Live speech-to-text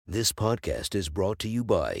This podcast is brought to you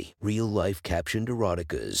by Real Life Captioned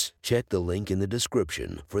Eroticas. Check the link in the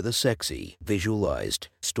description for the sexy, visualized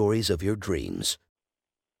stories of your dreams.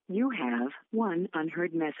 You have one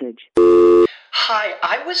unheard message. Hi,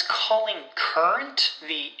 I was calling Current,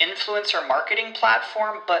 the influencer marketing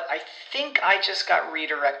platform, but I think I just got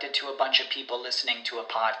redirected to a bunch of people listening to a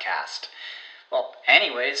podcast. Well,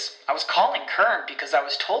 anyways, I was calling Current because I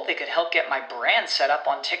was told they could help get my brand set up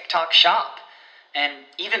on TikTok Shop, and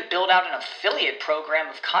even build out an affiliate program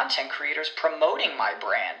of content creators promoting my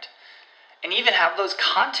brand, and even have those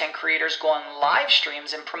content creators go on live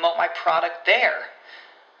streams and promote my product there.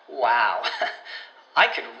 Wow, I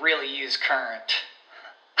could really use Current.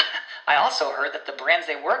 I also heard that the brands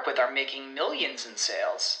they work with are making millions in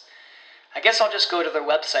sales. I guess I'll just go to their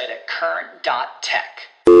website at current.tech.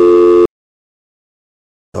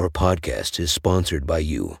 Our podcast is sponsored by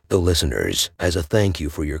you, the listeners. As a thank you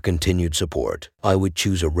for your continued support, I would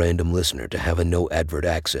choose a random listener to have a no advert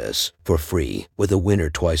access for free with a winner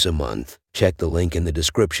twice a month. Check the link in the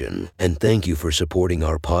description, and thank you for supporting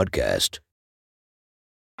our podcast.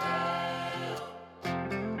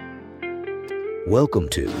 Welcome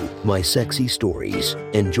to My Sexy Stories.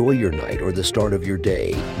 Enjoy your night or the start of your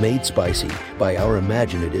day, made spicy by our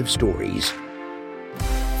imaginative stories.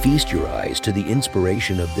 Feast your eyes to the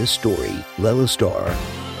inspiration of this story, Lela Star.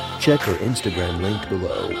 Check her Instagram linked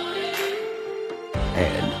below.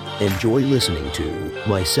 And enjoy listening to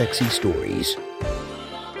My Sexy Stories.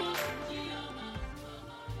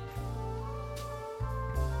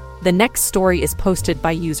 The next story is posted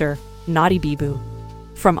by user Naughty Bibu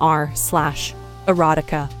from r/erotica.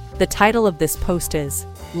 The title of this post is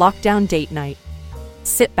Lockdown Date Night.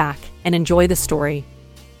 Sit back and enjoy the story.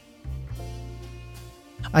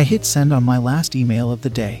 I hit send on my last email of the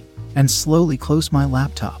day and slowly closed my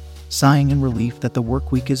laptop, sighing in relief that the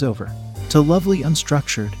work week is over. To lovely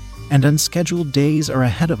unstructured and unscheduled days are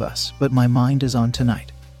ahead of us, but my mind is on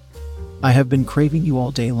tonight. I have been craving you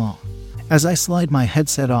all day long. As I slide my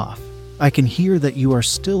headset off, I can hear that you are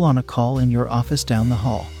still on a call in your office down the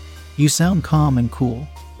hall. You sound calm and cool,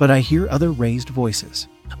 but I hear other raised voices.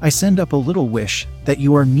 I send up a little wish that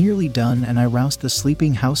you are nearly done, and I rouse the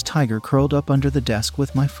sleeping house tiger curled up under the desk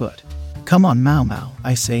with my foot. Come on, Mau Mau,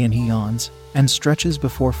 I say, and he yawns and stretches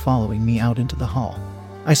before following me out into the hall.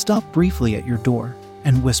 I stop briefly at your door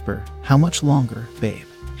and whisper, how much longer, babe?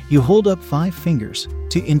 You hold up 5 fingers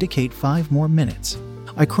to indicate 5 more minutes.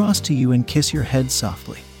 I cross to you and kiss your head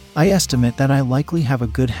softly. I estimate that I likely have a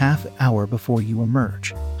good half hour before you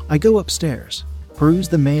emerge. I go upstairs, peruse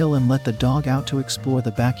the mail, and let the dog out to explore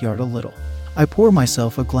the backyard a little. I pour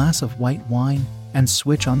myself a glass of white wine and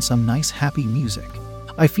switch on some nice happy music.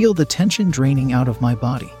 I feel the tension draining out of my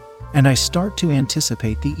body, and I start to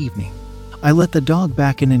anticipate the evening. I let the dog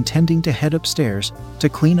back in, intending to head upstairs to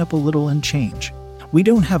clean up a little and change. We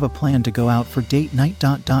don't have a plan to go out for date night ...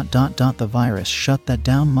 The virus shut that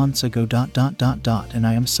down months ago ... And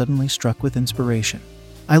I am suddenly struck with inspiration.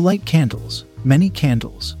 I light candles, many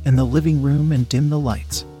candles, in the living room and dim the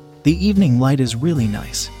lights. The evening light is really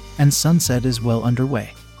nice, and sunset is well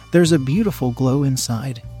underway. There's a beautiful glow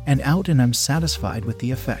inside and out, and I'm satisfied with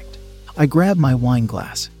the effect. I grab my wine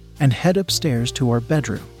glass and head upstairs to our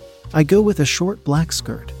bedroom. I go with a short black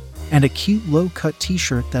skirt and a cute low-cut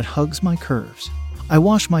t-shirt that hugs my curves. I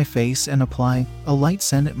wash my face and apply a light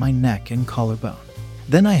scent at my neck and collarbone.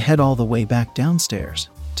 Then I head all the way back downstairs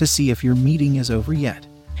to see if your meeting is over yet.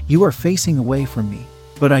 You are facing away from me,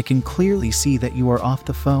 but I can clearly see that you are off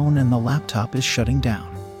the phone and the laptop is shutting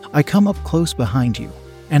down. I come up close behind you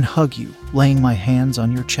and hug you, laying my hands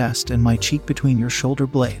on your chest and my cheek between your shoulder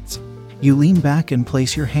blades. You lean back and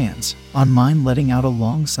place your hands on mine, letting out a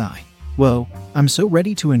long sigh. Whoa, I'm so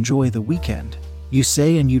ready to enjoy the weekend, you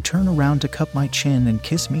say, and you turn around to cup my chin and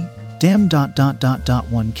kiss me. Damn ...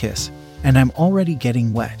 One kiss, and I'm already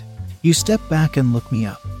getting wet. You step back and look me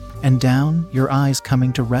up and down, your eyes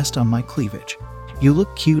coming to rest on my cleavage. You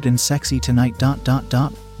look cute and sexy tonight ...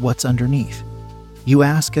 What's underneath? You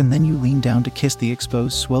ask, and then you lean down to kiss the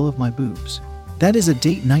exposed swell of my boobs. That is a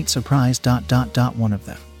date night surprise ... One of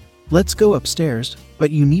them. Let's go upstairs,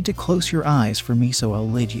 but you need to close your eyes for me, so I'll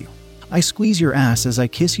lead you. I squeeze your ass as I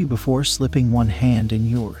kiss you before slipping one hand in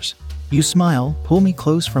yours. You smile, pull me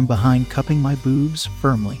close from behind, cupping my boobs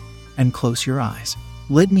firmly, and close your eyes.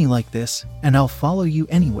 Lead me like this, and I'll follow you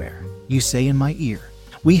anywhere, you say in my ear.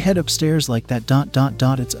 We head upstairs like that ...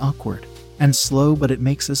 It's awkward and slow, but it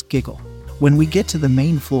makes us giggle. When we get to the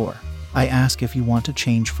main floor, I ask if you want to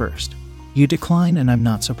change first. You decline, and I'm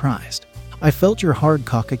not surprised. I felt your hard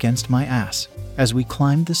cock against my ass as we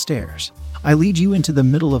climbed the stairs. I lead you into the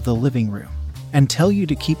middle of the living room. and tell you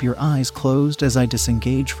to keep your eyes closed as I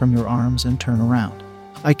disengage from your arms and turn around.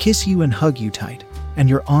 I kiss you and hug you tight, and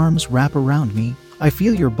your arms wrap around me. I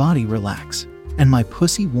feel your body relax, and my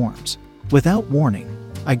pussy warms. Without warning,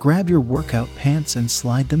 I grab your workout pants and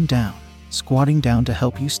slide them down, squatting down to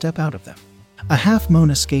help you step out of them. A half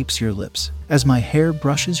moan escapes your lips as my hair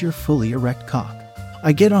brushes your fully erect cock.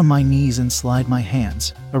 I get on my knees and slide my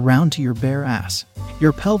hands around to your bare ass.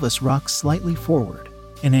 Your pelvis rocks slightly forward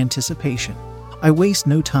in anticipation. I waste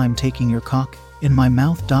no time taking your cock in my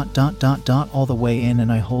mouth ... all the way in,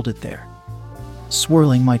 and I hold it there,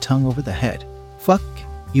 swirling my tongue over the head. Fuck,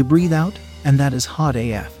 you breathe out, and that is hot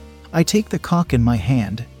AF. I take the cock in my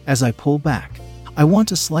hand as I pull back. I want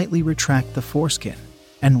to slightly retract the foreskin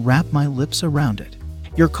and wrap my lips around it.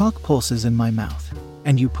 Your cock pulses in my mouth,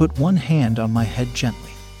 and you put one hand on my head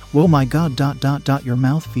gently. Whoa my god ... your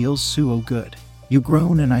mouth feels so good. You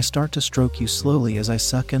groan and I start to stroke you slowly as I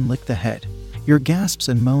suck and lick the head. Your gasps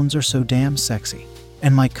and moans are so damn sexy,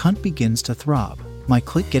 and my cunt begins to throb, my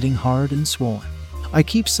clit getting hard and swollen. I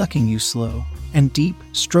keep sucking you slow and deep,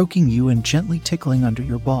 stroking you and gently tickling under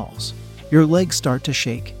your balls. Your legs start to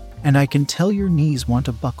shake, and I can tell your knees want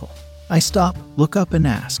to buckle. I stop, look up and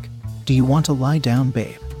ask, "Do you want to lie down,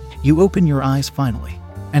 babe?" You open your eyes finally,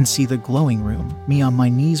 and see the glowing room, me on my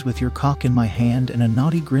knees with your cock in my hand, and a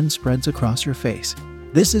naughty grin spreads across your face.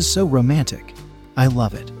 This is so romantic. I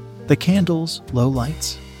love it. The candles, low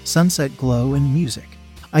lights, sunset glow, and music.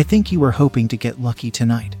 I think you were hoping to get lucky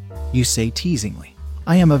tonight, you say teasingly.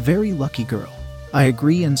 I am a very lucky girl. I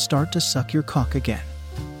agree and start to suck your cock again,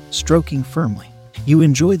 stroking firmly. You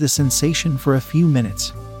enjoy the sensation for a few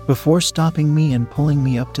minutes before stopping me and pulling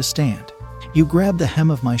me up to stand. You grab the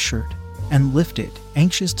hem of my shirt and lift it,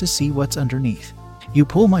 anxious to see what's underneath. You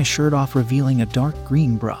pull my shirt off, revealing a dark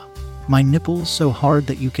green bra. My nipples so hard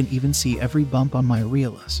that you can even see every bump on my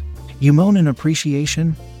areolas. You moan in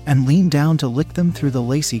appreciation and lean down to lick them through the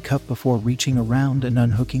lacy cup before reaching around and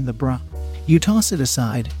unhooking the bra. You toss it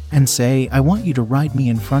aside and say, "I want you to ride me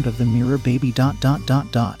in front of the mirror, baby ...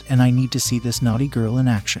 and I need to see this naughty girl in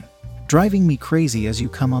action," driving me crazy as you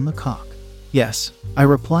come on the cock. Yes, I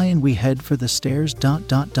reply, and we head for the stairs ...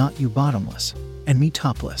 you bottomless and me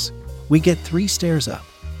topless. We get 3 stairs up,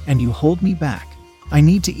 and you hold me back. "I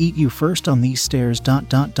need to eat you first on these stairs ...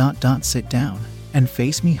 sit down and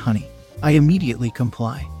face me, honey." I immediately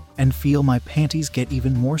comply and feel my panties get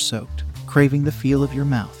even more soaked, craving the feel of your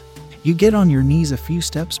mouth. You get on your knees a few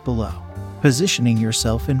steps below, positioning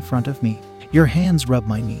yourself in front of me. Your hands rub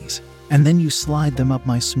my knees, and then you slide them up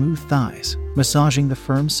my smooth thighs, massaging the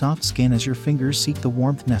firm, soft skin as your fingers seek the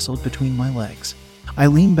warmth nestled between my legs. I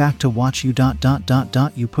lean back to watch you ...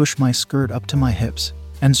 You push my skirt up to my hips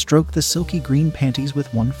and stroke the silky green panties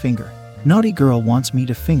with one finger. Naughty girl wants me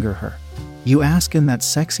to finger her. You ask in that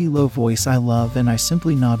sexy low voice I love, and I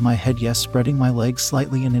simply nod my head yes, spreading my legs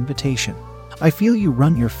slightly in invitation. I feel you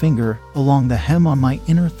run your finger along the hem on my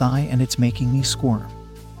inner thigh, and it's making me squirm.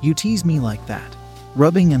 You tease me like that,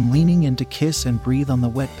 rubbing and leaning in to kiss and breathe on the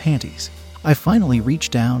wet panties. I finally reach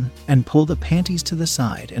down and pull the panties to the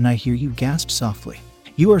side, and I hear you gasp softly.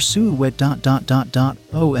 "You are so wet ...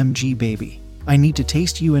 OMG baby. I need to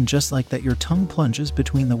taste you," and just like that your tongue plunges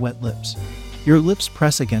between the wet lips. Your lips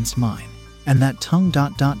press against mine, and that tongue ...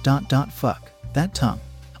 fuck, that tongue.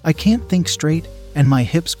 I can't think straight, and my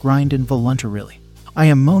hips grind involuntarily. I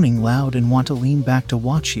am moaning loud and want to lean back to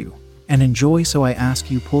watch you and enjoy, so I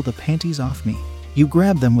ask you pull the panties off me. You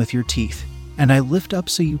grab them with your teeth, and I lift up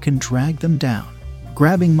so you can drag them down,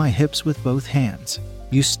 grabbing my hips with both hands.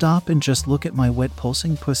 You stop and just look at my wet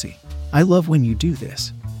pulsing pussy. I love when you do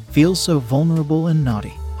this. Feels so vulnerable and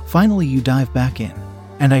naughty. Finally you dive back in,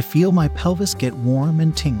 and I feel my pelvis get warm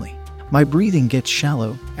and tingly. My breathing gets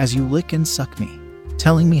shallow as you lick and suck me,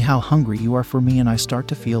 telling me how hungry you are for me, and I start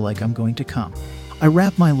to feel like I'm going to come. I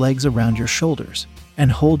wrap my legs around your shoulders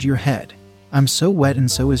and hold your head. I'm so wet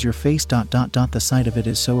and so is your face ... The sight of it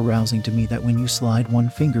is so arousing to me that when you slide one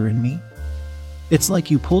finger in me, it's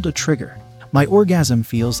like you pulled a trigger. My orgasm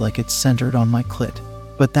feels like it's centered on my clit,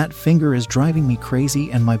 but that finger is driving me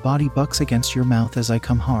crazy, and my body bucks against your mouth as I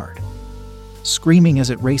come hard, screaming as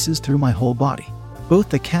it races through my whole body. Both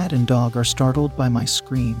the cat and dog are startled by my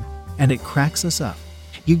scream, and it cracks us up.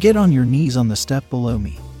 You get on your knees on the step below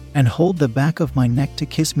me and hold the back of my neck to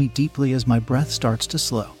kiss me deeply as my breath starts to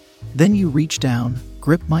slow. Then you reach down,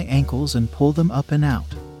 grip my ankles, and pull them up and out.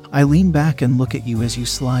 I lean back and look at you as you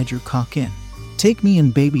slide your cock in. "Take me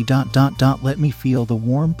in, baby ... Let me feel the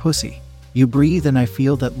warm pussy." You breathe, and I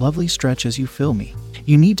feel that lovely stretch as you fill me.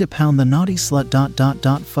 "You need to pound the naughty slut ...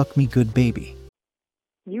 Fuck me good, baby."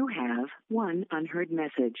 You have one unheard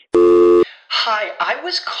message. Hi, I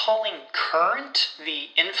was calling Current, the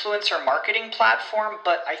influencer marketing platform,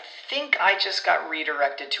 but I think I just got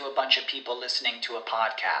redirected to a bunch of people listening to a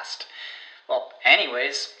podcast. Well,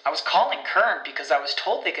 anyways, I was calling Current because I was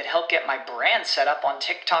told they could help get my brand set up on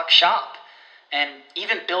TikTok Shop, and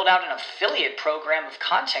even build out an affiliate program of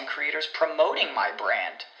content creators promoting my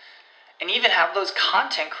brand, and even have those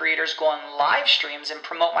content creators go on live streams and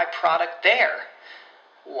promote my product there.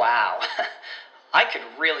 Wow, I could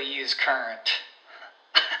really use Current.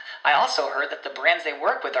 I also heard that the brands they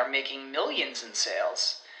work with are making millions in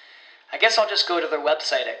sales. I guess I'll just go to their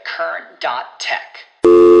website at current.tech.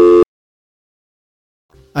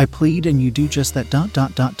 I plead and you do just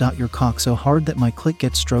that ... your cock so hard that my clit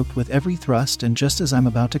gets stroked with every thrust, and just as I'm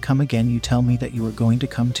about to come again you tell me that you are going to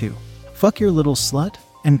come too. Fuck your little slut,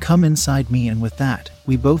 and come inside me, and with that,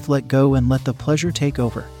 we both let go and let the pleasure take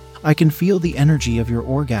over. I can feel the energy of your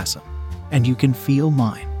orgasm, and you can feel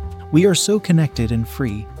mine. We are so connected and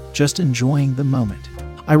free, just enjoying the moment.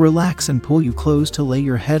 I relax and pull you close to lay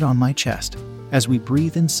your head on my chest, as we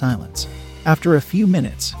breathe in silence. After a few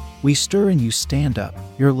minutes, we stir and you stand up,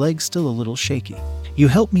 your legs still a little shaky. You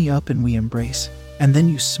help me up and we embrace, and then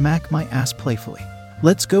you smack my ass playfully.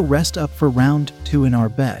 Let's go rest up for round 2 in our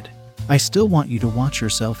bed. I still want you to watch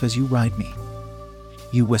yourself as you ride me.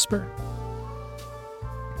 You whisper.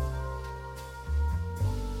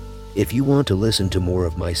 If you want to listen to more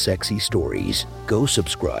of my sexy stories, go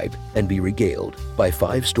subscribe and be regaled by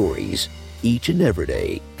 5 stories each and every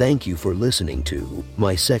day. Thank you for listening to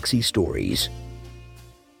My Sexy Stories.